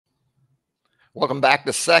Welcome back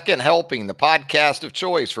to Second Helping, the podcast of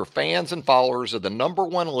choice for fans and followers of the number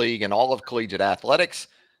one league in all of collegiate athletics,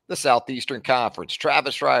 the Southeastern Conference.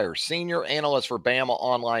 Travis Reier, senior analyst for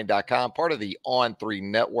BamaOnline.com, part of the On3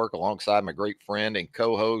 network, alongside my great friend and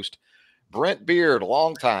co-host, Brent Beaird,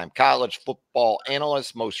 longtime college football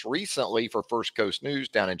analyst, most recently for First Coast News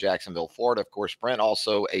down in Jacksonville, Florida. Of course, Brent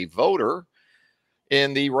also a voter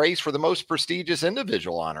in the race for the most prestigious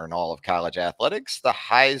individual honor in all of college athletics, the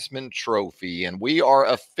Heisman Trophy. And we are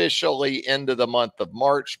officially into the month of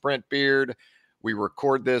March. Brent Beaird, we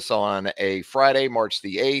record this on a Friday, March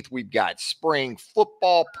the 8th. We've got spring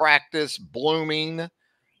football practice blooming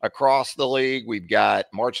across the league. We've got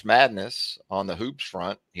March Madness on the hoops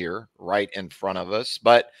front here right in front of us.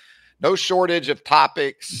 But no shortage of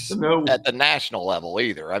topics at the national level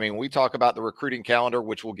either. I mean, we talk about the recruiting calendar,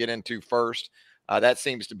 which we'll get into first. That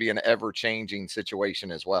seems to be an ever-changing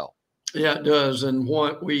situation as well. Yeah, it does. And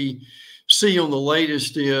what we see on the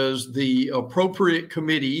latest is the appropriate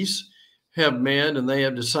committees have met, and they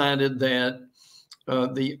have decided that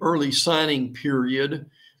the early signing period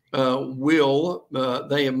they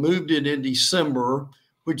have moved it in December,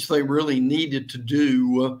 which they really needed to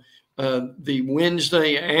do the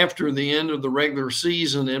Wednesday after the end of the regular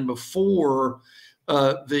season and before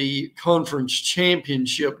the conference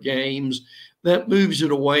championship games. That moves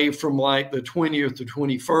it away from like the 20th to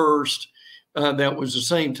 21st. That was the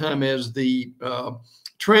same time as the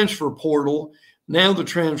transfer portal. Now the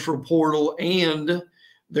transfer portal and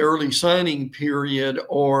the early signing period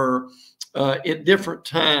are at different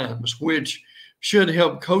times, which should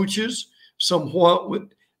help coaches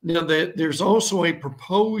somewhat. Now there's also a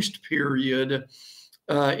proposed period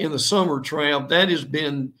in the summer, Trav, that has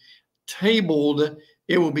been tabled.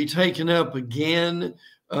 It will be taken up again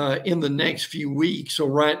in the next few weeks. So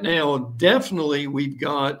right now, definitely we've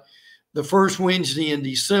got the first Wednesday in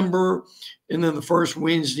December and then the first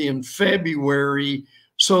Wednesday in February,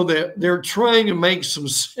 so that they're trying to make some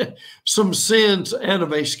sense out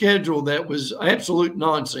of a schedule that was absolute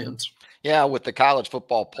nonsense. Yeah, with the college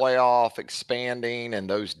football playoff expanding and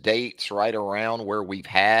those dates right around where we've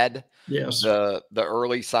had the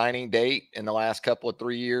early signing date in the last couple of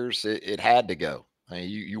 3 years, it had to go. I mean,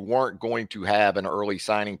 you weren't going to have an early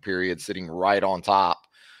signing period sitting right on top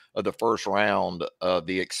of the first round of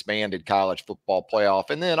the expanded college football playoff.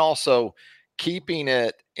 And then also keeping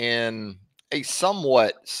it in a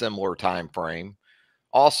somewhat similar time frame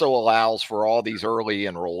also allows for all these early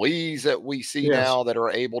enrollees that we see now that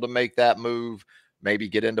are able to make that move, maybe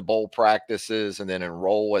get into bowl practices and then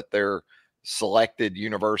enroll at their selected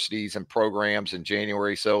universities and programs in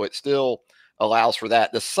January. So it still allows for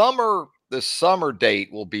that. The summer date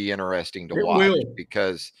will be interesting to watch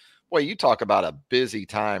because, boy, you talk about a busy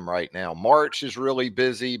time right now. March is really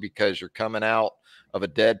busy because you're coming out of a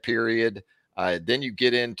dead period. Then you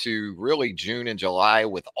get into really June and July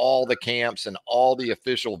with all the camps and all the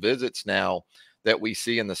official visits now that we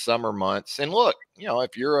see in the summer months. And look,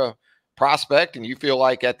 if you're a prospect and you feel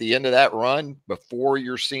like at the end of that run before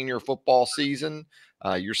your senior football season,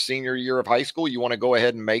 your senior year of high school, you want to go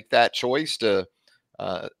ahead and make that choice to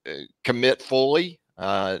commit fully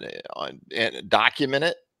and document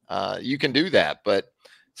it, you can do that. But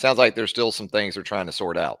it sounds like there's still some things they're trying to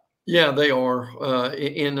sort out. Yeah, they are.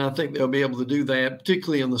 And I think they'll be able to do that,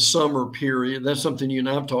 particularly in the summer period. That's something you and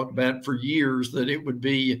I've talked about for years, that it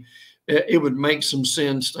would make some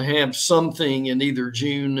sense to have something in either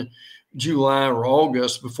June, July, or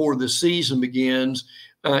August before the season begins.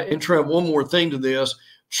 And Trev, one more thing to this,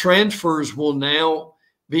 transfers will now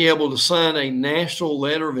be able to sign a national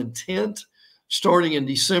letter of intent starting in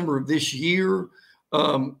December of this year.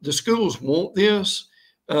 The schools want this,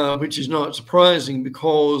 which is not surprising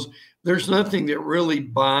because there's nothing that really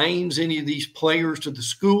binds any of these players to the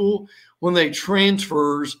school when they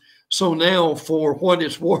transfers. So now, for what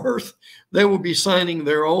it's worth, they will be signing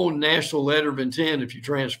their own national letter of intent if you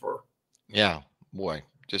transfer. Yeah, boy,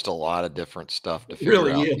 just a lot of different stuff to figure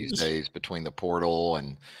out these days between the portal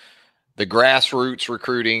and the grassroots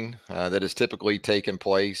recruiting that has typically taken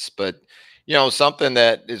place. But, something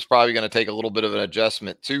that is probably going to take a little bit of an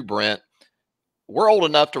adjustment too, Brent. We're old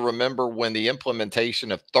enough to remember when the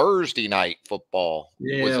implementation of Thursday night football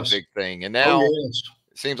was a big thing. And now it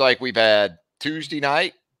seems like we've had Tuesday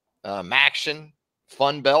night, Maction,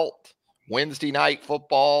 Fun Belt, Wednesday night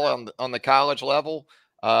football on the college level.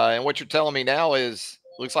 And what you're telling me now is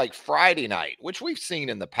looks like Friday night, which we've seen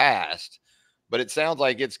in the past, but it sounds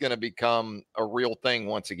like it's going to become a real thing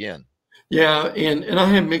once again. Yeah, and I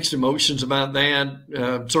have mixed emotions about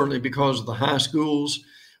that, certainly because of the high schools,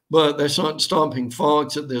 but that's not stomping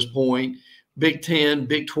fox at this point. Big 10,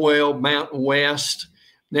 Big 12, Mountain West,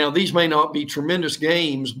 Now, these may not be tremendous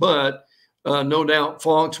games, but no doubt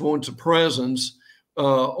Fox wants a presence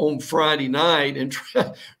on Friday night. And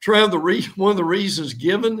Trav, one of the reasons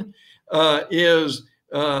given is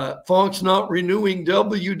Fox not renewing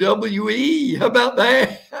WWE. How about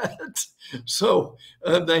that? So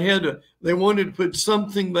they wanted to put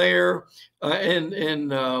something there,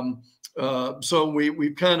 so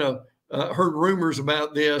we've kind of heard rumors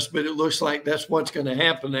about this, but it looks like that's what's going to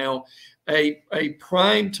happen now. A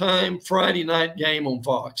prime time Friday night game on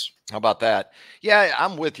Fox. How about that? Yeah,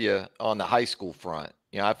 I'm with you on the high school front.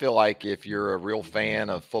 I feel like if you're a real fan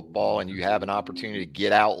of football and you have an opportunity to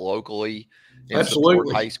get out locally and support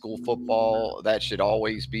high school football, that should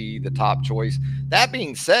always be the top choice. That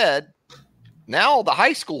being said, now the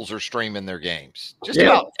high schools are streaming their games. Just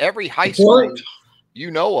about every high school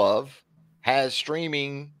you know of has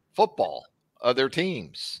streaming football of their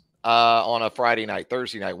teams on a Friday night,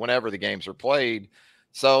 Thursday night, whenever the games are played.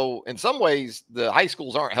 So in some ways, the high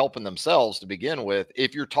schools aren't helping themselves to begin with.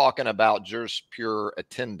 If you're talking about just pure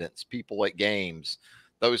attendance, people at games,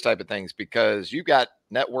 those type of things, because you've got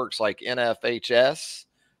networks like NFHS,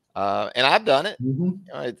 and I've done it.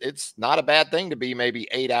 It's not a bad thing to be maybe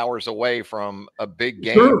 8 hours away from a big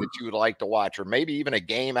game that you would like to watch, or maybe even a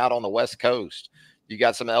game out on the West Coast. You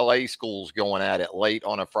got some LA schools going at it late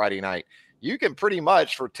on a Friday night. You can pretty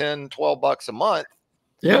much for $10, $12 a month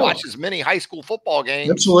watch as many high school football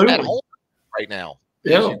games at home right now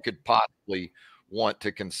as you could possibly want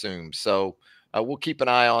to consume. So we'll keep an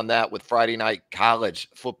eye on that with Friday night college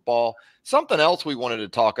football. Something else we wanted to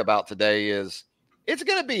talk about today is it's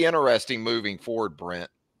going to be interesting moving forward, Brent,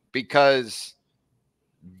 because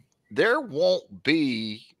there won't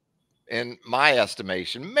be, in my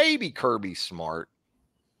estimation, maybe Kirby's smart,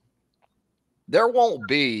 there won't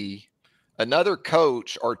be another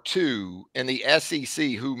coach or two in the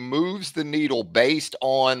SEC who moves the needle based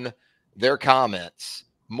on their comments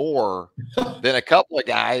more than a couple of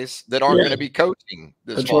guys that aren't going to be coaching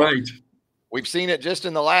this fall. Right. We've seen it just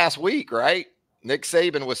in the last week, right? Nick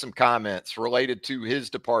Saban with some comments related to his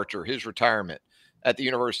departure, his retirement at the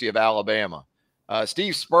University of Alabama.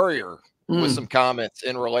 Steve Spurrier with some comments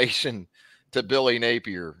in relation to Billy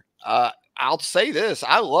Napier. I'll say this.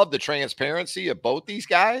 I love the transparency of both these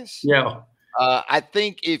guys. Yeah. I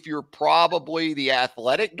think if you're probably the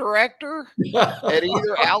athletic director at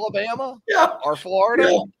either Alabama or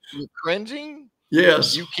Florida, you're cringing.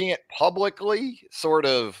 Yes. You can't publicly sort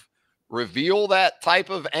of reveal that type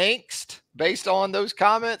of angst based on those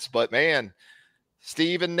comments. But, man,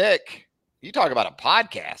 Steve and Nick, you talk about a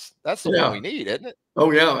podcast. That's the one we need, isn't it?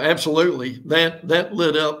 Oh, yeah, absolutely. That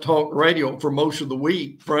lit up talk radio for most of the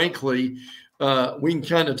week, frankly. We can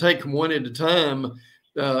kind of take them one at a time.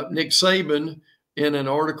 Nick Saban, in an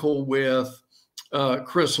article with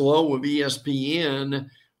Chris Lowe of ESPN,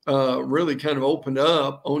 really kind of opened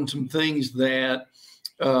up on some things that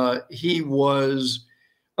he was,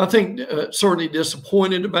 I think, certainly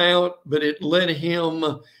disappointed about, but it led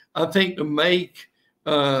him, I think, to make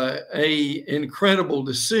a incredible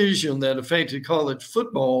decision that affected college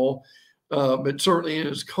football, but certainly in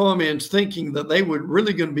his comments thinking that they were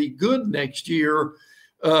really going to be good next year.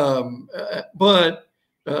 But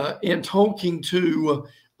in talking to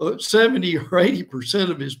 70 or 80%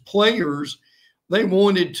 of his players, they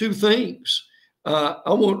wanted two things. I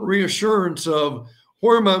want reassurance of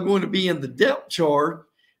where am I going to be in the depth chart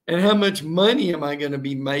and how much money am I going to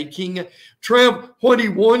be making? Trev, what he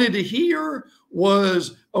wanted to hear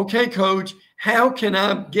was, okay, coach, how can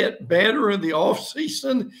I get better in the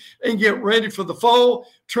offseason and get ready for the fall?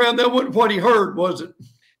 Trev, that wasn't what he heard, was it?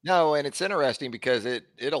 No, and it's interesting because it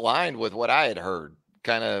aligned with what I had heard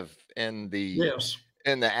kind of in the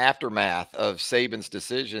aftermath of Saban's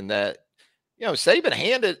decision that, Saban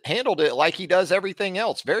handled it like he does everything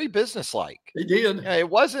else, very businesslike. He did. It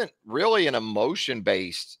wasn't really an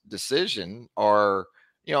emotion-based decision, or,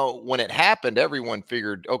 when it happened, everyone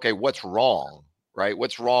figured, okay, what's wrong, right?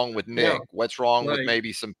 What's wrong with Nick? What's wrong with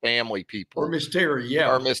maybe some family people? Or Miss Terry,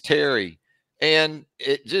 Or Miss Terry. And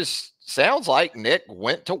it just sounds like Nick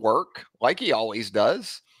went to work like he always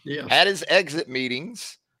does, had his exit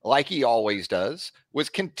meetings like he always does, was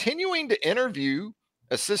continuing to interview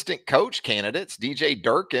assistant coach candidates. DJ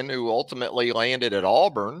Durkin, who ultimately landed at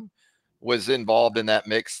Auburn, was involved in that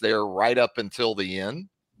mix there right up until the end.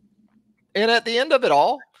 And at the end of it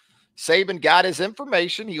all, Saban got his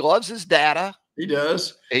information. He loves his data. He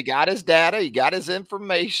does. He got his data. He got his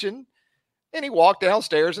information. And he walked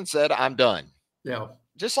downstairs and said, I'm done. Yeah.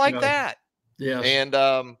 Just like that. Yeah. And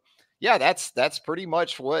that's pretty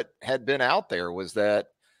much what had been out there, was that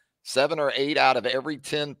 7 or 8 out of every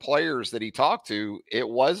 10 players that he talked to, it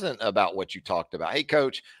wasn't about what you talked about. Hey,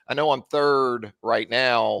 coach, I know I'm third right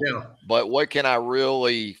now, but what can I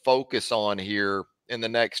really focus on here in the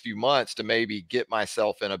next few months to maybe get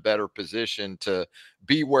myself in a better position to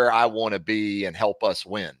be where I want to be and help us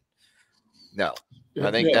win? No,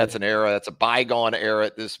 I think that's an era. That's a bygone era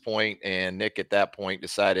at this point. And Nick at that point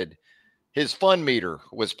decided his fun meter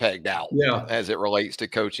was pegged out as it relates to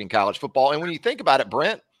coaching college football. And when you think about it,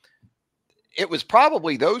 Brent, it was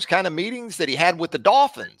probably those kind of meetings that he had with the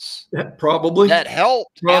Dolphins that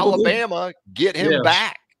helped Alabama get him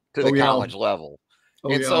back to the college level.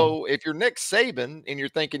 And so if you're Nick Saban and you're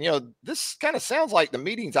thinking, this kind of sounds like the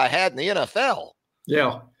meetings I had in the NFL.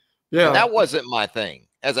 Yeah. And that wasn't my thing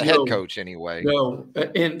as a head coach anyway. No.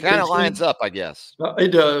 And kind of lines up, I guess. It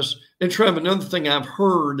does. And Trev, another thing I've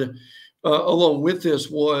heard along with this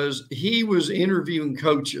was he was interviewing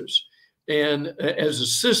coaches, and as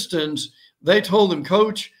assistants, they told him,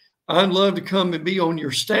 Coach, I'd love to come and be on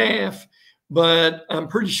your staff, but I'm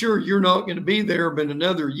pretty sure you're not going to be there but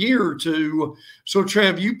another year or two. So,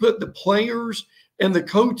 Trav, you put the players and the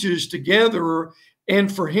coaches together.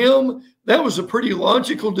 And for him, that was a pretty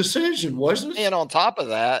logical decision, wasn't it? And on top of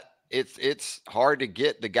that, it's hard to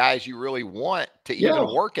get the guys you really want to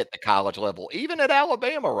even work at the college level, even at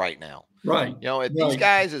Alabama right now. Right. These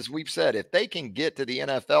guys, as we've said, if they can get to the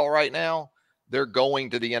NFL right now, they're going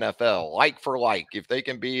to the NFL, like for like. If they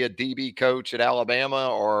can be a DB coach at Alabama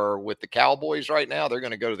or with the Cowboys right now, they're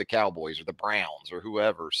going to go to the Cowboys or the Browns or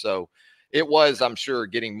whoever. So it was, I'm sure,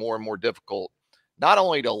 getting more and more difficult, not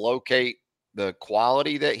only to locate the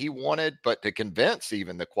quality that he wanted, but to convince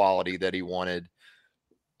even the quality that he wanted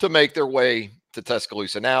to make their way to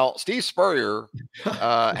Tuscaloosa. Now, Steve Spurrier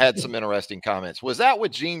had some interesting comments. Was that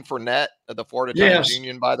with Gene Fournette of the Florida Times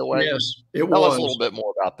Union, by the way? Yes, it was. Tell us a little bit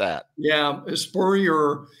more about that. Yeah,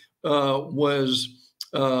 Spurrier was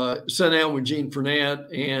sat down with Gene Fournette,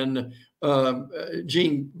 and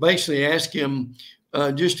Gene basically asked him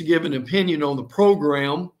just to give an opinion on the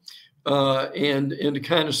program and to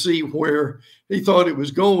kind of see where he thought it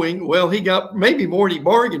was going. Well, he got maybe more than he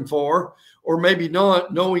bargained for, or maybe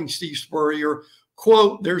not, knowing Steve Spurrier.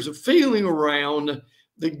 Quote, there's a feeling around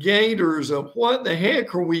the Gators of what the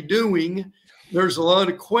heck are we doing? There's a lot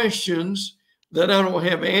of questions that I don't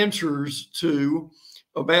have answers to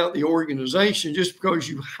about the organization. Just because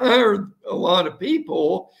you hired a lot of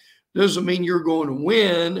people doesn't mean you're going to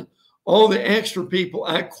win. All the extra people,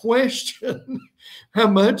 I question how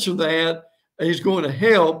much of that is going to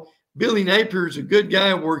help. Billy Napier is a good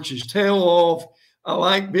guy, works his tail off. I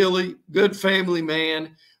like Billy, good family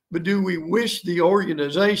man. But do we wish the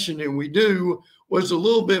organization, and we do, was a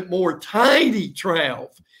little bit more tidy, Trav?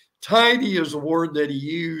 Tidy is a word that he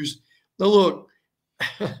used. Now, look,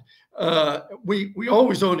 we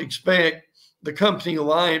always don't expect the company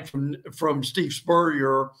line from Steve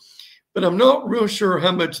Spurrier, but I'm not real sure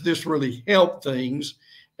how much this really helped things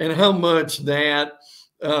and how much that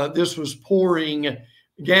this was pouring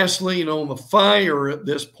gasoline on the fire at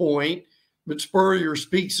this point. But Spurrier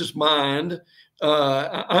speaks his mind.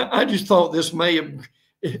 I just thought this may have,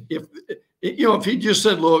 if he just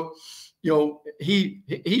said, look,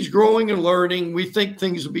 he's growing and learning. We think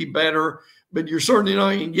things will be better, but you're certainly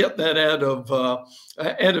not going to get that out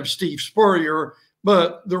of Steve Spurrier.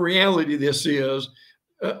 But the reality of this is,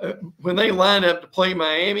 when they line up to play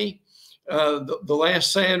Miami the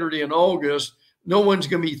last Saturday in August, no one's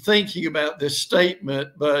going to be thinking about this statement.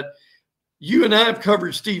 But you and I have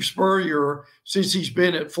covered Steve Spurrier since he's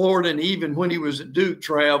been at Florida, and even when he was at Duke,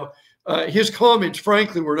 Trav. His comments,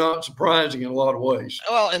 frankly, were not surprising in a lot of ways.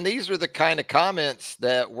 Well, and these are the kind of comments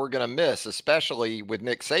that we're going to miss, especially with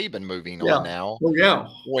Nick Saban moving on now. Oh, yeah.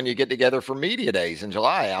 When you get together for media days in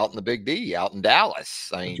July out in the Big D, out in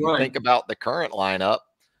Dallas. I mean, you think about the current lineup,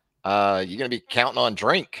 you're going to be counting on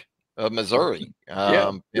Drink of Missouri in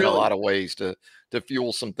a lot of ways to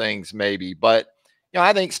fuel some things maybe. But,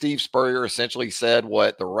 I think Steve Spurrier essentially said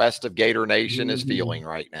what the rest of Gator Nation is feeling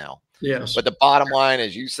right now. Yes. But the bottom line,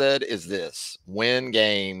 as you said, is this: win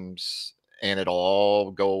games and it'll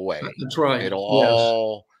all go away. That's right. It'll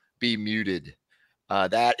all be muted.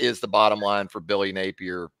 That is the bottom line for Billy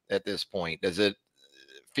Napier at this point. Does it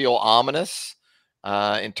feel ominous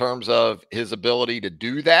in terms of his ability to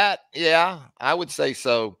do that? Yeah, I would say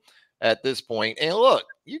so at this point. And look,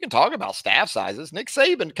 you can talk about staff sizes. Nick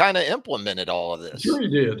Saban kind of implemented all of this. Sure he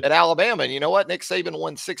did. At Alabama. And you know what? Nick Saban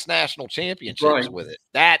won 6 national championships with it.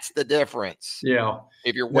 That's the difference. Yeah.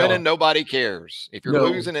 If you're winning, nobody cares. If you're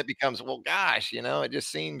losing, it becomes, well, gosh, it just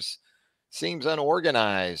seems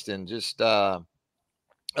unorganized and just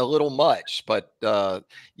a little much, but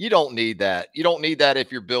you don't need that. You don't need that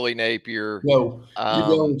if you're Billy Napier. No,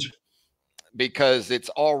 you don't. Because it's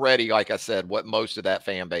already, like I said, what most of that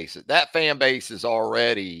fan base is. That fan base is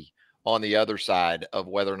already on the other side of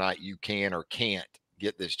whether or not you can or can't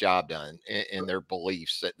get this job done in their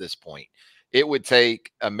beliefs at this point. It would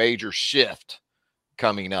take a major shift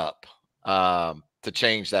coming up to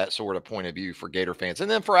change that sort of point of view for Gator fans.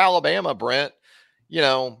 And then for Alabama, Brent,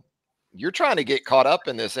 you're trying to get caught up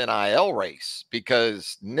in this NIL race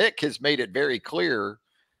because Nick has made it very clear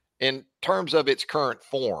in terms of its current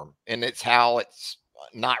form, and it's how it's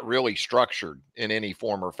not really structured in any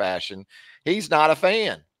form or fashion. He's not a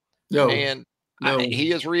fan. No, and no.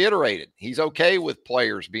 He has reiterated he's okay with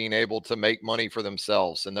players being able to make money for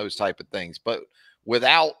themselves and those type of things, but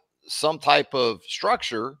without some type of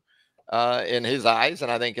structure in his eyes,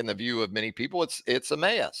 and I think in the view of many people, it's a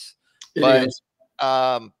mess. It is.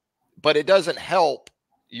 But it doesn't help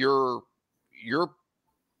your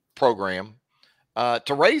program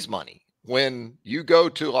to raise money when you go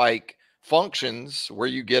to like functions where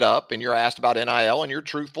you get up and you're asked about NIL and you're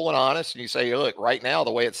truthful and honest and you say, look, right now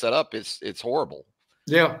the way it's set up it's horrible.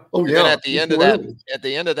 Yeah. Oh, and yeah. Then at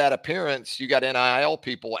the end of that appearance, you got NIL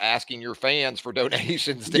people asking your fans for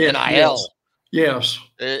donations to NIL. Yes.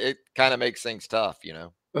 It kind of makes things tough,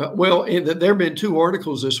 Well, there have been 2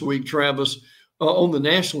 articles this week, Travis, on the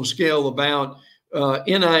national scale about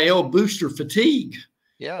NIL booster fatigue.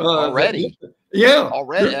 Yeah, already.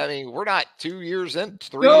 Already. I mean, we're not 2 years in,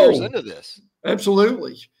 3 years into this.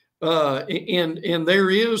 Absolutely. And there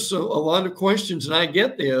is a lot of questions, and I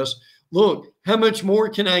get this. Look, how much more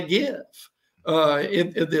can I give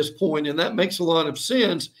at this point? And that makes a lot of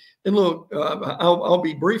sense. And look, I'll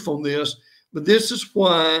be brief on this, but this is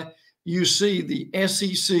why you see the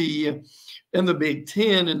SEC and the Big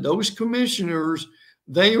Ten and those commissioners,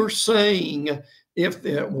 they are saying, if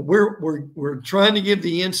we're trying to give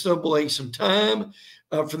the NCAA some time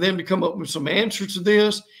for them to come up with some answers to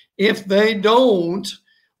this. If they don't,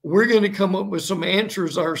 we're going to come up with some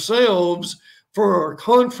answers ourselves for our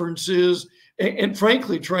conferences. And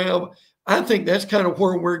frankly, Trav, I think that's kind of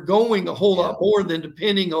where we're going a whole lot more than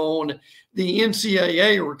depending on the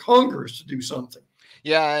NCAA or Congress to do something.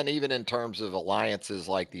 Yeah, and even in terms of alliances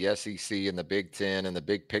like the SEC and the Big Ten and the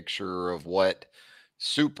big picture of what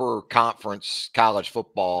super conference college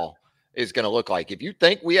football is going to look like. If you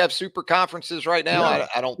think we have super conferences right now,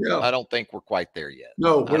 I don't think we're quite there yet.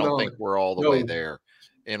 No, I don't think we're all the way there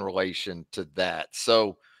in relation to that.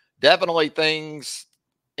 So definitely things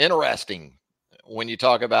interesting when you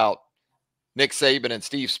talk about Nick Saban and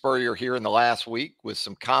Steve Spurrier here in the last week with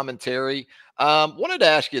some commentary. Wanted to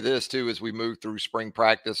ask you this too, as we move through spring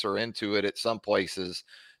practice or into it at some places.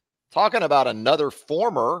 Talking about another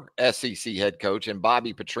former SEC head coach and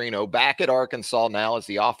Bobby Petrino back at Arkansas now as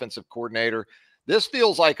the offensive coordinator. This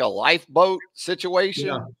feels like a lifeboat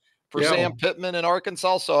situation for Sam Pittman in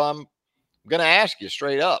Arkansas. So I'm going to ask you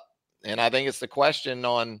straight up. And I think it's the question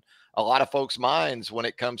on a lot of folks' minds when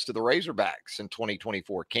it comes to the Razorbacks in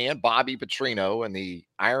 2024. Can Bobby Petrino, and the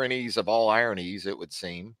ironies of all ironies, it would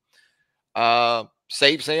seem,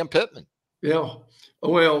 save Sam Pittman? Yeah.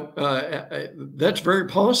 Well, that's very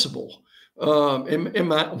possible.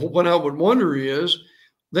 What I would wonder is,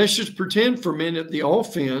 let's just pretend for a minute the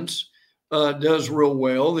offense does real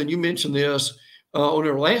well. And you mentioned this on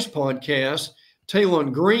our last podcast.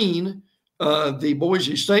 Talon Green, the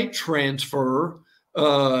Boise State transfer,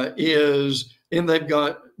 and they've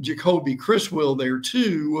got Jacoby Criswell there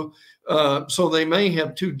too. So they may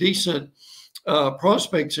have 2 decent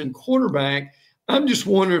prospects in quarterback. I'm just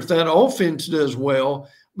wondering if that offense does well,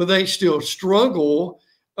 but they still struggle.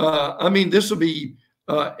 I mean, this will be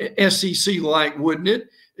SEC-like, wouldn't it?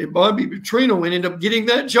 If Bobby Petrino ended up getting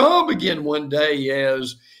that job again one day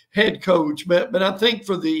as head coach. But I think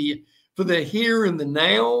for the here and the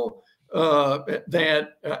now,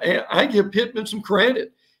 that I give Pittman some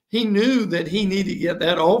credit. He knew that he needed to get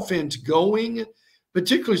that offense going,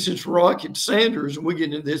 particularly since Rocket Sanders, and we'll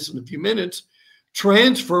get into this in a few minutes,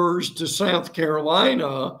 transfers to South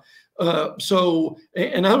Carolina. So,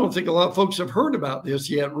 and I don't think a lot of folks have heard about this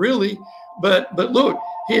yet, really. But look,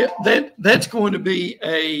 that's going to be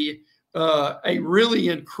a really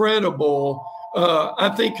incredible,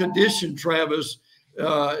 I think, addition, Travis,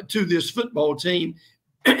 to this football team.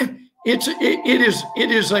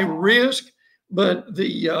 It is a risk, but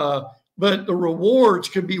the rewards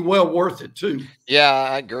could be well worth it too. Yeah,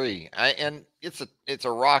 I agree. And it's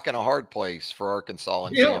a rock and a hard place for Arkansas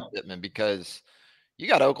and Sam Pittman, because you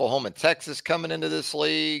got Oklahoma and Texas coming into this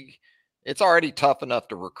league. It's already tough enough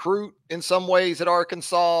to recruit in some ways at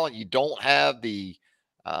Arkansas. You don't have the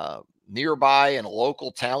nearby and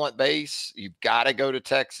local talent base, you've got to go to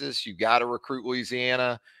Texas. You've got to recruit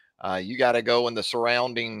Louisiana. You got to go in the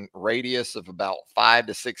surrounding radius of about 5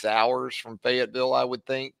 to 6 hours from Fayetteville, I would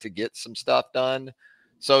think, to get some stuff done.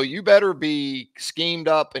 So you better be schemed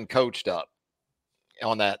up and coached up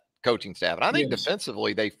on that coaching staff. And I think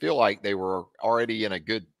defensively, they feel like they were already in a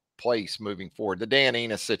good place moving forward. The Dan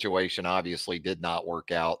Enos situation obviously did not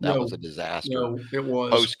work out. That was a disaster. No, it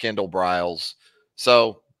was. Post Kendall Briles.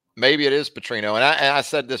 So maybe it is Petrino. And I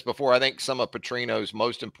said this before. I think some of Petrino's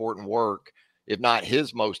most important work, if not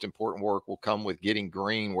his most important work, will come with getting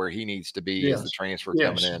Green where he needs to be as the transfer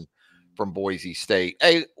coming in from Boise State.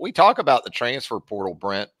 Hey, we talk about the transfer portal,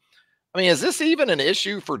 Brent. I mean, is this even an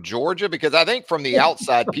issue for Georgia? Because I think from the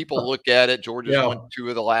outside, people look at it. Georgia's won 2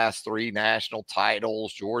 of the last 3 national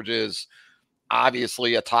titles. Georgia's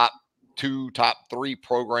obviously a top 2, top 3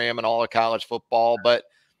 program in all of college football. But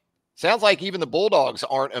sounds like even the Bulldogs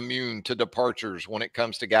aren't immune to departures when it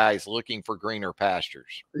comes to guys looking for greener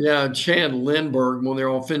pastures. Yeah, Chad Lindbergh, when their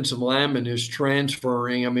offensive lineman is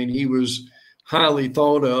transferring, I mean, he was highly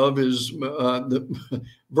thought of as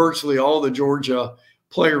virtually all the Georgia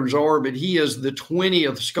players are, but he is the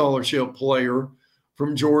 20th scholarship player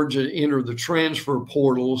from Georgia to enter the transfer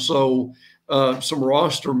portal. So some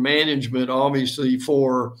roster management, obviously,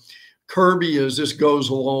 for Kirby as this goes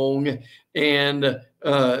along. And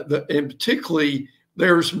particularly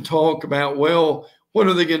there's some talk about, well, what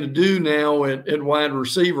are they going to do now at wide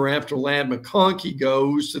receiver after Ladd McConkey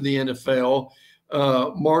goes to the NFL?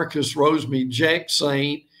 Marcus Rosemead, Jack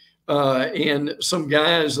Saint, and some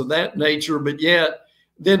guys of that nature. But yet,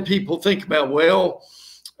 then people think about, well,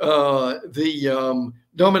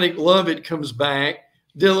 Dominic Lovett comes back,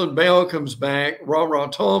 Dylan Bell comes back, Ra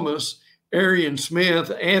Thomas, Arian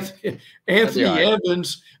Smith, Anthony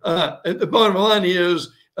Evans. The bottom line is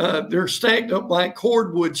they're stacked up like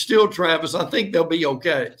cordwood still, Travis. I think they'll be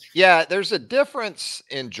okay. Yeah, there's a difference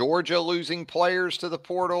in Georgia losing players to the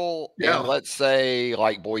portal and let's say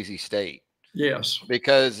like Boise State. Yes.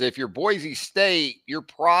 Because if you're Boise State, you're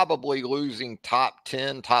probably losing top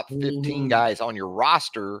 10, top 15 guys on your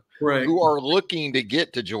roster who are looking to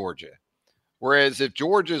get to Georgia. Whereas if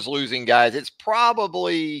Georgia's losing guys, it's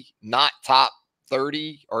probably not top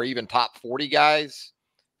 30 or even top 40 guys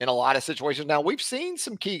in a lot of situations. Now, we've seen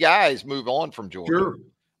some key guys move on from Georgia,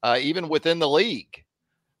 even within the league.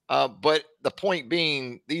 But the point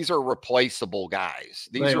being, these are replaceable guys.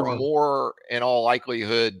 These are more, in all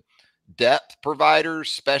likelihood, depth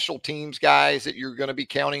providers, special teams guys that you're going to be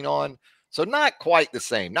counting on. So not quite the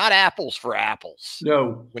same, not apples for apples.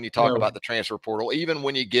 No. When you talk about the transfer portal, even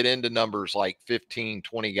when you get into numbers like 15,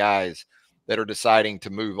 20 guys that are deciding to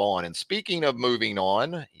move on. And speaking of moving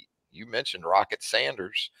on, you mentioned Rocket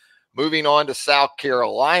Sanders moving on to South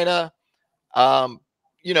Carolina.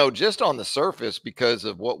 You know, just on the surface, because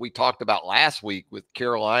of what we talked about last week with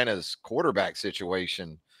Carolina's quarterback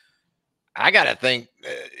situation, I got to think,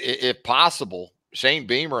 if possible, Shane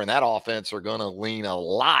Beamer and that offense are going to lean a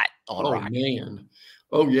lot on Rocket. Man.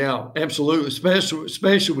 Oh, yeah, absolutely.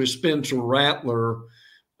 Especially with Spencer Rattler,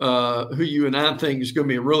 who you and I think is going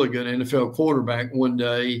to be a really good NFL quarterback one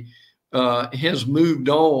day, has moved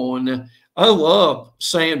on. I love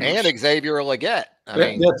Sanders. And Xavier Leggett.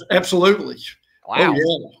 That's absolutely. Wow.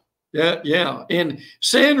 Oh, yeah. And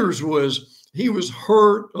Sanders was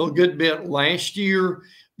hurt a good bit last year.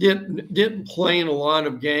 Didn't play in a lot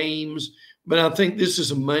of games, but I think this is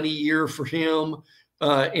a money year for him,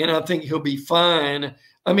 and I think he'll be fine.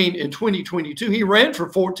 I mean, in 2022, he ran for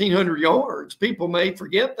 1,400 yards. People may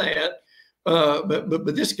forget that,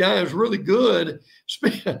 but this guy is really good.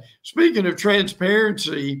 Speaking of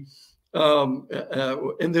transparency,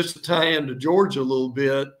 and this will tie into Georgia a little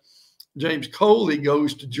bit, James Coley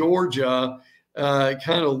goes to Georgia, kind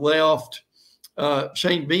of left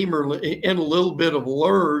Shane Beamer in a little bit of a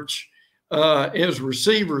lurch as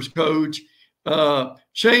receivers coach.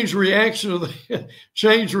 Shane's reaction of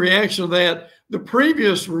that. The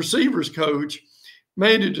previous receivers coach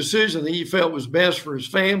made a decision that he felt was best for his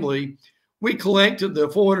family. We collected the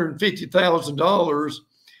 $450,000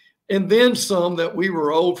 and then some that we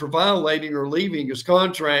were owed for violating or leaving his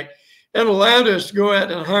contract, and allowed us to go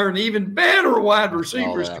out and hire an even better wide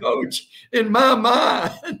receivers coach in my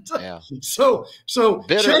mind. Yeah. So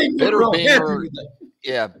bitter Beamer.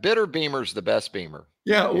 Yeah, bitter Beamer's the best Beamer.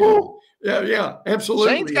 Yeah. Yeah,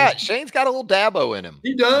 absolutely. Shane's got a little Dabo in him.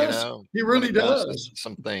 He does. You know, he really does.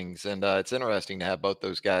 Some things. And it's interesting to have both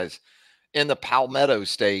those guys in the Palmetto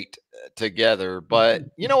State together. But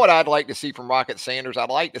you know what I'd like to see from Rocket Sanders? I'd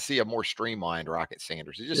like to see a more streamlined Rocket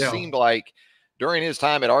Sanders. It just seemed like during his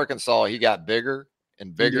time at Arkansas, he got bigger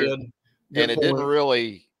and bigger, and it didn't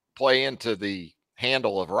really play into the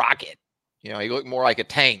handle of Rocket. You know, he looked more like a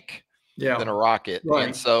tank than a rocket. Right.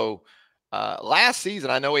 And so last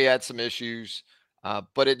season, I know he had some issues,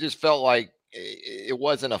 but it just felt like it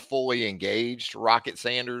wasn't a fully engaged Rocket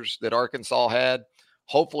Sanders that Arkansas had.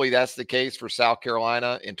 Hopefully that's the case for South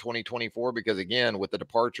Carolina in 2024, because again, with the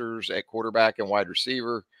departures at quarterback and wide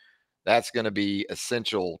receiver, that's going to be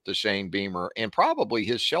essential to Shane Beamer and probably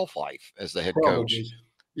his shelf life as the head coach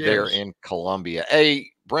there in Columbia. Hey,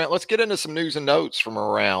 Brent, let's get into some news and notes from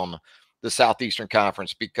around the Southeastern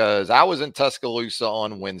Conference, because I was in Tuscaloosa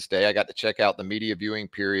on Wednesday. I got to check out the media viewing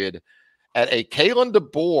period at a Kalen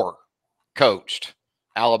DeBoer coached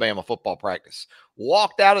Alabama football practice.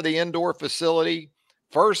 Walked out of the indoor facility.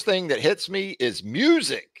 First thing that hits me is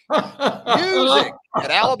music. Music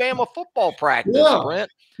at Alabama football practice,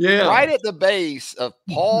 Brent. Yeah. Right at the base of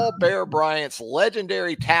Paul Bear Bryant's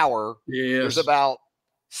legendary tower. There's about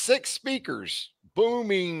 6 speakers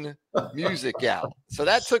booming music out. So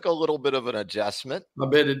that took a little bit of an adjustment. I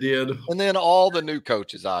bet it did. And then all the new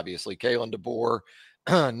coaches, obviously, Kalen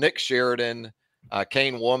DeBoer, Nick Sheridan,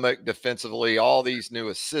 Kane Womack defensively, all these new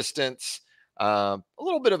assistants, a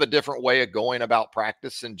little bit of a different way of going about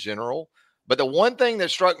practice in general. But the one thing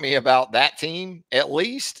that struck me about that team, at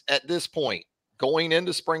least at this point, going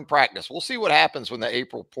into spring practice, we'll see what happens when the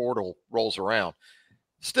April portal rolls around.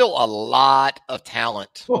 Still a lot of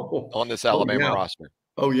talent on this Alabama roster.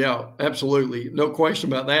 Oh yeah, absolutely. No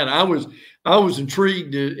question about that. I was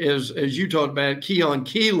intrigued as you talked about Keon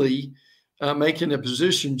Keeley making a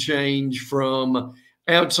position change from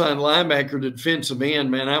outside linebacker to defensive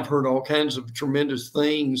end. Man, I've heard all kinds of tremendous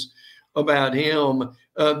things about him.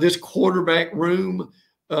 This quarterback room,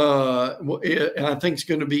 I think is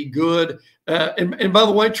going to be good. And by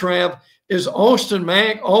the way, Trav, is Austin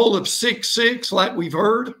Mack all of 6'6", like we've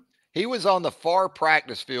heard? He was on the far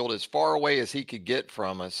practice field as far away as he could get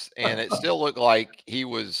from us, and it still looked like he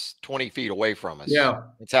was 20 feet away from us. Yeah.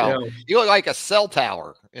 That's how he looked like a cell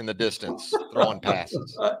tower in the distance throwing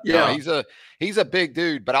passes. He's a big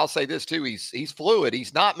dude, but I'll say this too. He's fluid.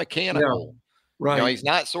 He's not mechanical. Right. You know, he's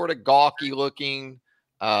not sort of gawky looking,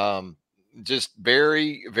 just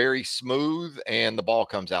very, very smooth, and the ball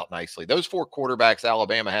comes out nicely. Those 4 quarterbacks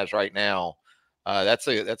Alabama has right now, that's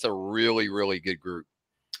a really, really good group.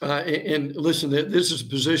 And listen, this is a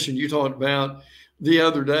position you talked about the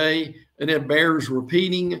other day, and it bears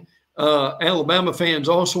repeating. Alabama fans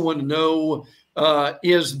also want to know,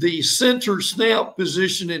 is the center snap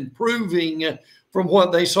position improving from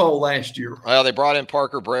what they saw last year? Well, they brought in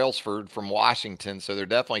Parker Brailsford from Washington, so they're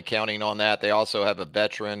definitely counting on that. They also have a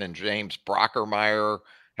veteran, and James Brockermeyer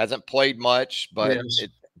hasn't played much, but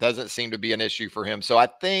it doesn't seem to be an issue for him. So I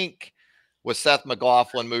think with Seth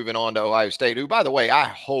McLaughlin moving on to Ohio State, who, by the way, I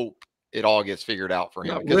hope it all gets figured out for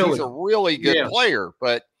him, because he's a really good player,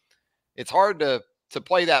 but it's hard to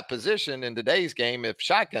play that position in today's game if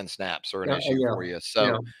shotgun snaps are an issue for you.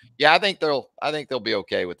 So I think they'll be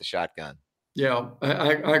okay with the shotgun. Yeah,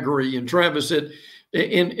 I agree. And Travis,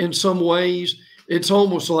 in some ways, it's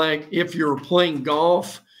almost like if you're playing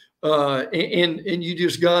golf and you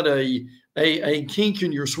just got a kink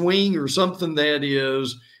in your swing or something that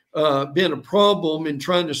is been a problem in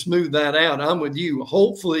trying to smooth that out. I'm with you.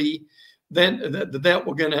 Hopefully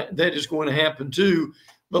that is going to happen too.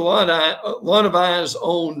 But a lot of eyes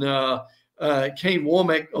on Kane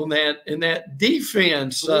Womack on that, and that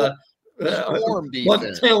defense. A lot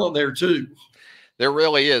of talent there too. There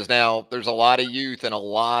really is. Now, there's a lot of youth and a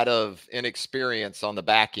lot of inexperience on the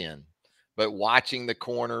back end, but watching the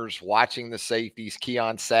corners, watching the safeties,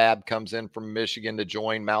 Keon Sabb comes in from Michigan to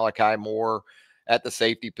join Malachi Moore at the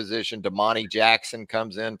safety position. Damani Jackson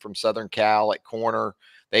comes in from Southern Cal at corner.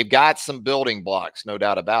 They've got some building blocks, no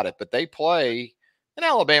doubt about it, but they play, and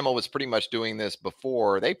Alabama was pretty much doing this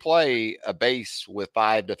before, they play a base with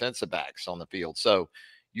 5 defensive backs on the field. So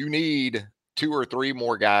you need 2 or 3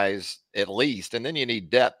 more guys at least, and then you need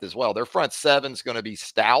depth as well. Their front 7's going to be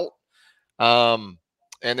stout. And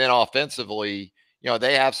then offensively,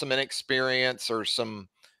 they have some inexperience or some,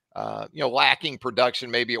 lacking production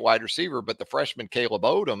maybe at wide receiver, but the freshman Caleb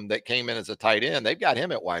Odom that came in as a tight end, they've got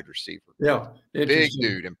him at wide receiver. Yeah. Big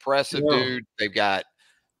dude, impressive dude. They've got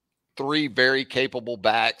 3 very capable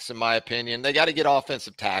backs, in my opinion. They got to get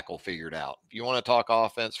offensive tackle figured out. If you want to talk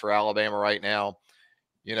offense for Alabama right now,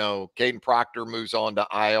 Caden Proctor moves on to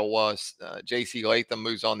Iowa. J.C. Latham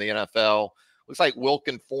moves on to the NFL. Looks like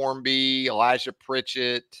Wilkin Formby, Elijah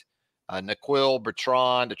Pritchett, Naquil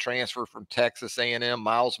Bertrand to transfer from Texas A&M,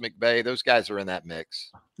 Miles McVay. Those guys are in that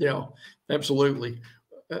mix. Yeah, absolutely.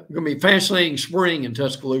 Going to be fascinating spring in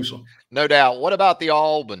Tuscaloosa. No doubt. What about the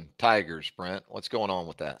Auburn Tigers, Brent? What's going on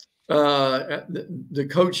with that? The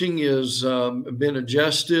coaching has been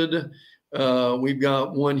adjusted. We've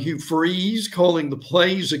got one Hugh Freeze calling the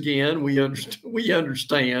plays again. We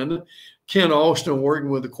understand. Ken Austin working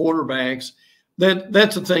with the quarterbacks.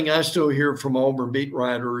 That's the thing I still hear from Auburn beat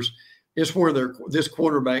writers. Is where this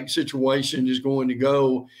quarterback situation is going to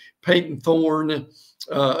go. Peyton Thorne,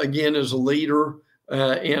 again, is a leader,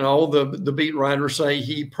 and all the beat writers say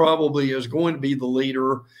he probably is going to be the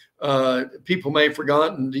leader. People may have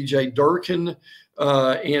forgotten DJ Durkin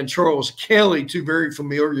and Charles Kelly, two very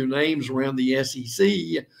familiar names around the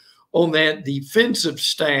SEC on that defensive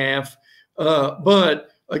staff. But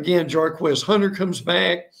again, Jarquez Hunter comes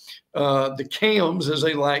back. The Cams, as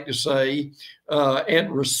they like to say, at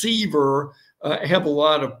receiver have a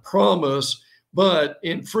lot of promise. But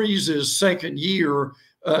in Freeze's second year,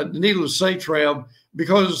 needless to say, Trav,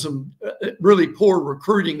 because of some really poor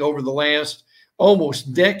recruiting over the last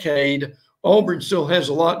almost decade, Auburn still has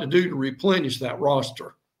a lot to do to replenish that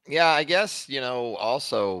roster. Yeah, I guess,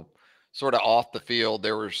 also sort of off the field,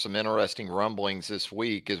 there were some interesting rumblings this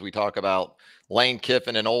week as we talk about Lane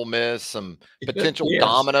Kiffin and Ole Miss, some potential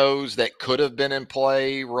dominoes that could have been in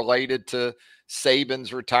play related to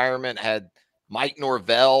Saban's retirement. Had Mike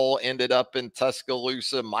Norvell ended up in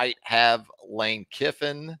Tuscaloosa, might have Lane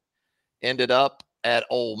Kiffin ended up at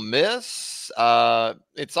Ole Miss.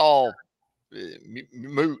 It's all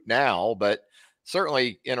moot now, but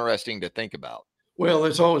certainly interesting to think about. Well,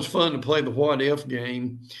 it's always fun to play the what if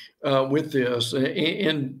game with this,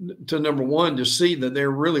 and to number one, to see that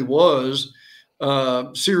there really was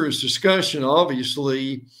serious discussion,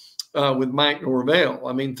 obviously, with Mike Norvell.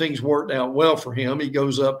 I mean, things worked out well for him. He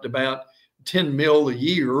goes up to about $10 million a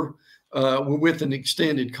year with an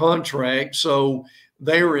extended contract, so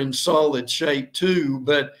they're in solid shape too.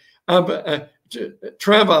 But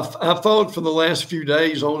Trav, I've thought for the last few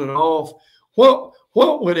days on and off, what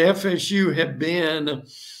would FSU have been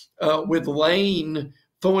with Lane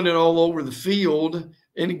throwing it all over the field,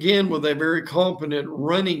 and again with a very competent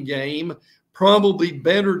running game, probably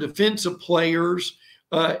better defensive players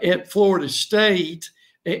at Florida State,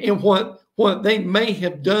 and what they may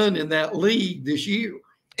have done in that league this year.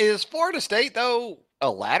 Is Florida State, though, a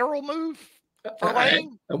lateral move for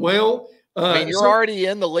Lane? I mean, you're already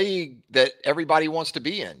in the league that everybody wants to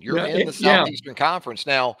be in. You're in the Southeastern Conference.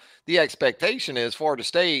 Now, the expectation is Florida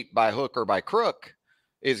State, by hook or by crook,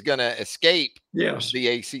 is going to escape the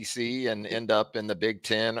ACC and end up in the Big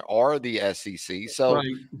Ten or the SEC. So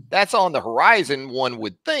that's on the horizon, one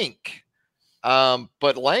would think.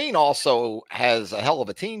 But Lane also has a hell of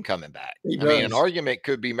a team coming back. I mean, an argument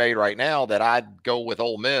could be made right now that I'd go with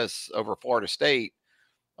Ole Miss over Florida State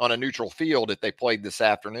on a neutral field if they played this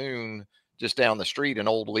afternoon just down the street in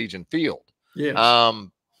Old Legion Field. It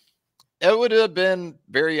would have been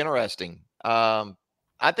very interesting.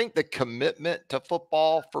 I think the commitment to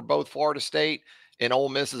football for both Florida State and Ole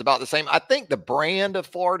Miss is about the same. I think the brand of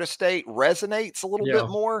Florida State resonates a little bit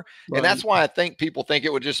more. And that's why I think people think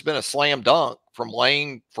it would just have been a slam dunk for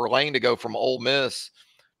Lane to go from Ole Miss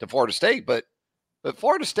to Florida State. But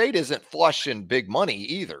Florida State isn't flushing big money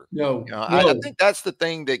either. I think that's the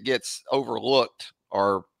thing that gets overlooked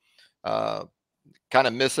or kind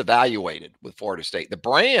of misevaluated with Florida State. The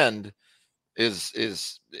brand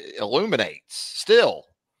is illuminates still,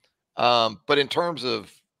 but in terms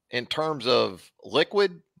of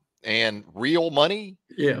liquid and real money,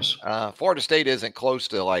 Florida State isn't close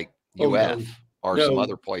to like UF or some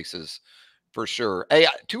other places for sure. Hey,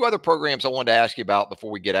 two other programs I wanted to ask you about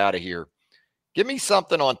before we get out of here. Give me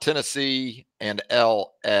something on Tennessee and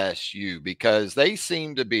LSU, because they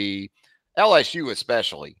seem to be, LSU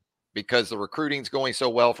especially, because the recruiting's going so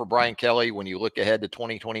well for Brian Kelly. When you look ahead to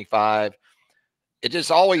 2025, it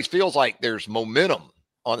just always feels like there's momentum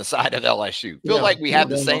on the side of LSU. Feels like we have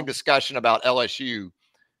the same discussion about LSU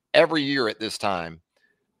every year at this time.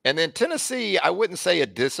 And then Tennessee, I wouldn't say a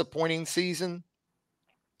disappointing season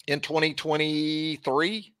in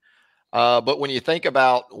 2023. But when you think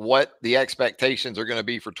about what the expectations are going to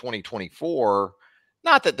be for 2024,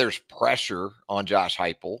 not that there's pressure on Josh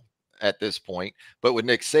Heupel at this point, but with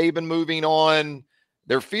Nick Saban moving on,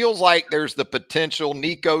 there feels like there's the potential.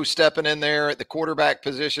 Nico stepping in there at the quarterback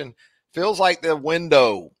position. Feels like the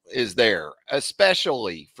window is there,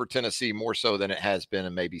 especially for Tennessee, more so than it has been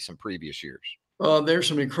in maybe some previous years. There's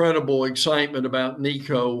some incredible excitement about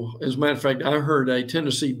Nico. As a matter of fact, I heard a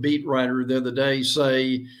Tennessee beat writer the other day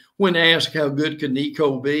say, when asked how good could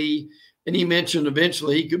Nico be, and he mentioned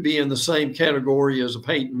eventually he could be in the same category as a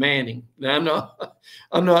Peyton Manning. Now,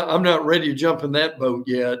 I'm not ready to jump in that boat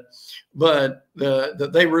yet, but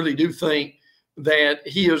they really do think that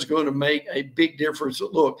he is going to make a big difference.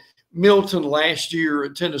 Look, Milton last year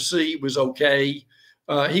at Tennessee was okay.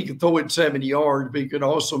 He could throw it 70 yards, but he could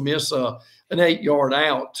also miss an 8-yard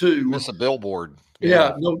out too. Miss a billboard.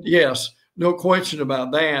 Yeah. No question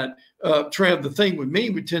about that. Trev, the thing with me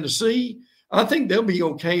with Tennessee, I think they'll be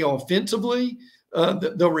okay offensively.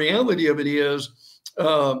 The reality of it is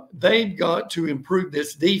they've got to improve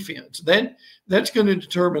this defense. That's going to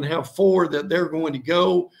determine how far that they're going to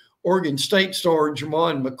go. Oregon State star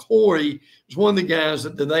Jamon McCoy is one of the guys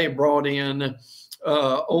that they have brought in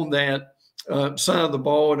on that side of the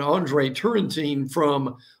ball, and Andre Turrentine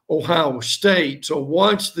from Ohio State. So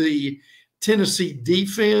watch the Tennessee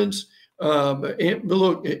defense. And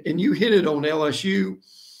look, and you hit it on LSU.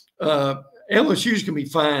 LSU's going to be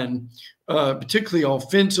fine, particularly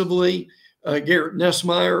offensively. Garrett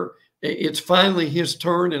Nussmeier, it's finally his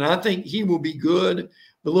turn, and I think he will be good.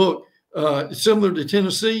 But look, similar to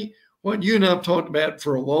Tennessee, what you and I have talked about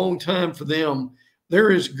for a long time for them,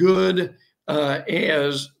 they're as good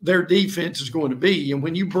as their defense is going to be. And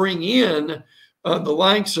when you bring in the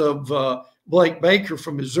likes of Blake Baker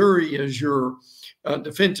from Missouri as your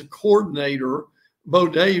defensive coordinator, Bo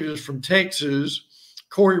Davis from Texas,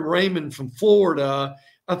 Corey Raymond from Florida,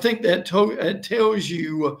 I think that tells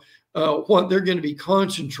you what they're going to be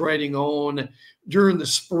concentrating on during the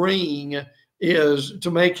spring is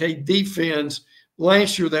to make a defense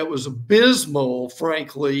last year that was abysmal,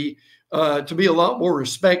 frankly, to be a lot more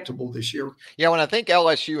respectable this year. Yeah, when I think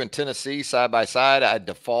LSU and Tennessee side by side, I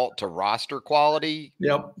default to roster quality.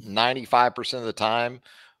 Yep. 95% of the time,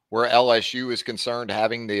 where LSU is concerned,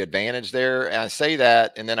 having the advantage there. And I say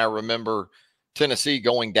that, and then I remember Tennessee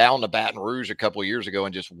going down to Baton Rouge a couple of years ago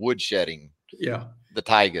and just woodshedding the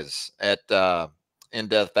Tigers in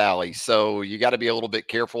Death Valley. So you got to be a little bit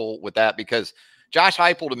careful with that, because Josh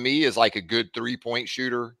Heupel to me is like a good 3-point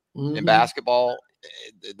shooter in basketball.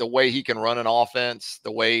 The way he can run an offense,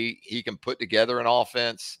 the way he can put together an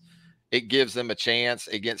offense, it gives them a chance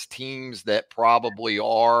against teams that probably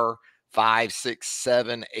are 5, 6,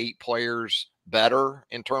 7, 8 players better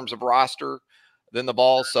in terms of roster than the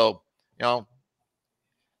ball. So,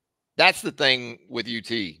 that's the thing with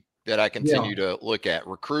UT that I continue to look at.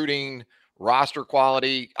 Recruiting, roster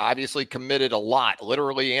quality, obviously committed a lot,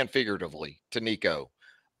 literally and figuratively, to Nico.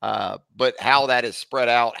 But how that is spread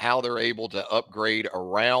out, how they're able to upgrade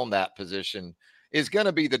around that position is going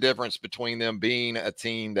to be the difference between them being a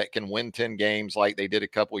team that can win 10 games like they did a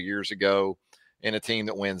couple of years ago and a team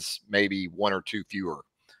that wins maybe 1 or 2 fewer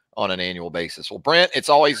on an annual basis. Well, Brent, it's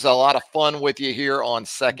always a lot of fun with you here on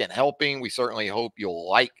Second Helping. We certainly hope you'll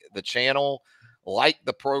like the channel, like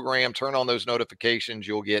the program, turn on those notifications.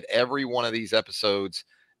 You'll get every one of these episodes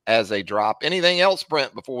as they drop. Anything else,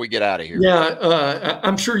 Brent, before we get out of here? Yeah,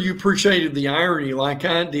 I'm sure you appreciated the irony like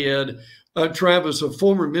I did. Travis, a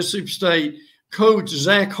former Mississippi State coach,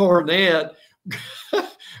 Zach Harnett,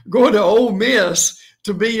 going to Ole Miss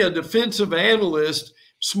to be a defensive analyst.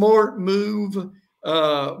 Smart move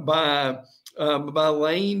by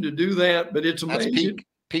Lane to do that, but it's amazing. That's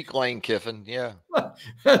peak Lane Kiffin, yeah.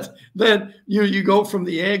 Then you go from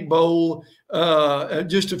the Egg Bowl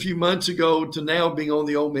just a few months ago to now being on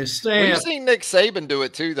the Ole Miss staff. We've seen Nick Saban do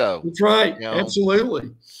it too, though. That's right,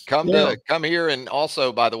 absolutely. Come here, and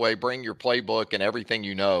also, by the way, bring your playbook and everything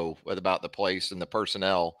you know about the place and the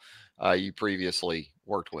personnel you previously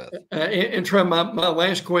worked with. And Trey, my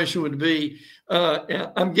last question would be,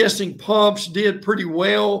 I'm guessing Pops did pretty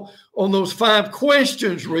well on those 5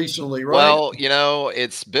 questions recently, right? Well,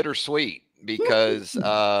 it's bittersweet because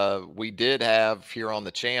we did have here on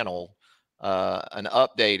the channel an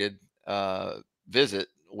updated visit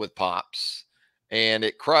with Pops, and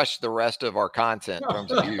it crushed the rest of our content in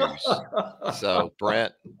terms of views. So,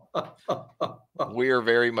 Brent, we are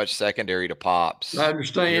very much secondary to Pops. I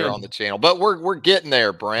understand here on the channel, but we're getting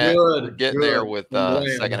there, Brent. We're getting there with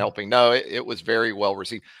Second Helping. No, it was very well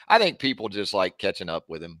received. I think people just like catching up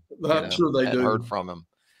with him. I'm sure they do. Heard from him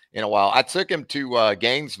in a while. I took him to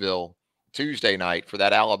Gainesville Tuesday night for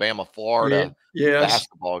that Alabama-Florida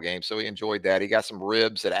basketball game, so he enjoyed that. He got some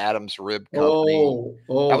ribs at Adams Rib Company.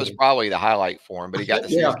 That was probably the highlight for him, but he got to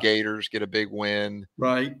see his Gators get a big win.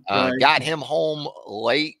 Right. Got him home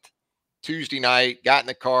late Tuesday night, got in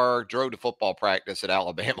the car, drove to football practice at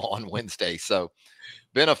Alabama on Wednesday. So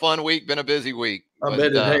been a fun week, been a busy week. I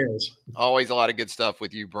bet it has. Always a lot of good stuff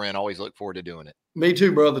with you, Brent. Always look forward to doing it. Me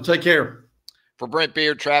too, brother. Take care. For Brent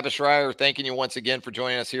Beaird, Travis Reier, thanking you once again for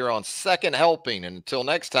joining us here on Second Helping. And until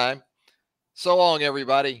next time, so long,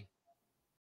 everybody.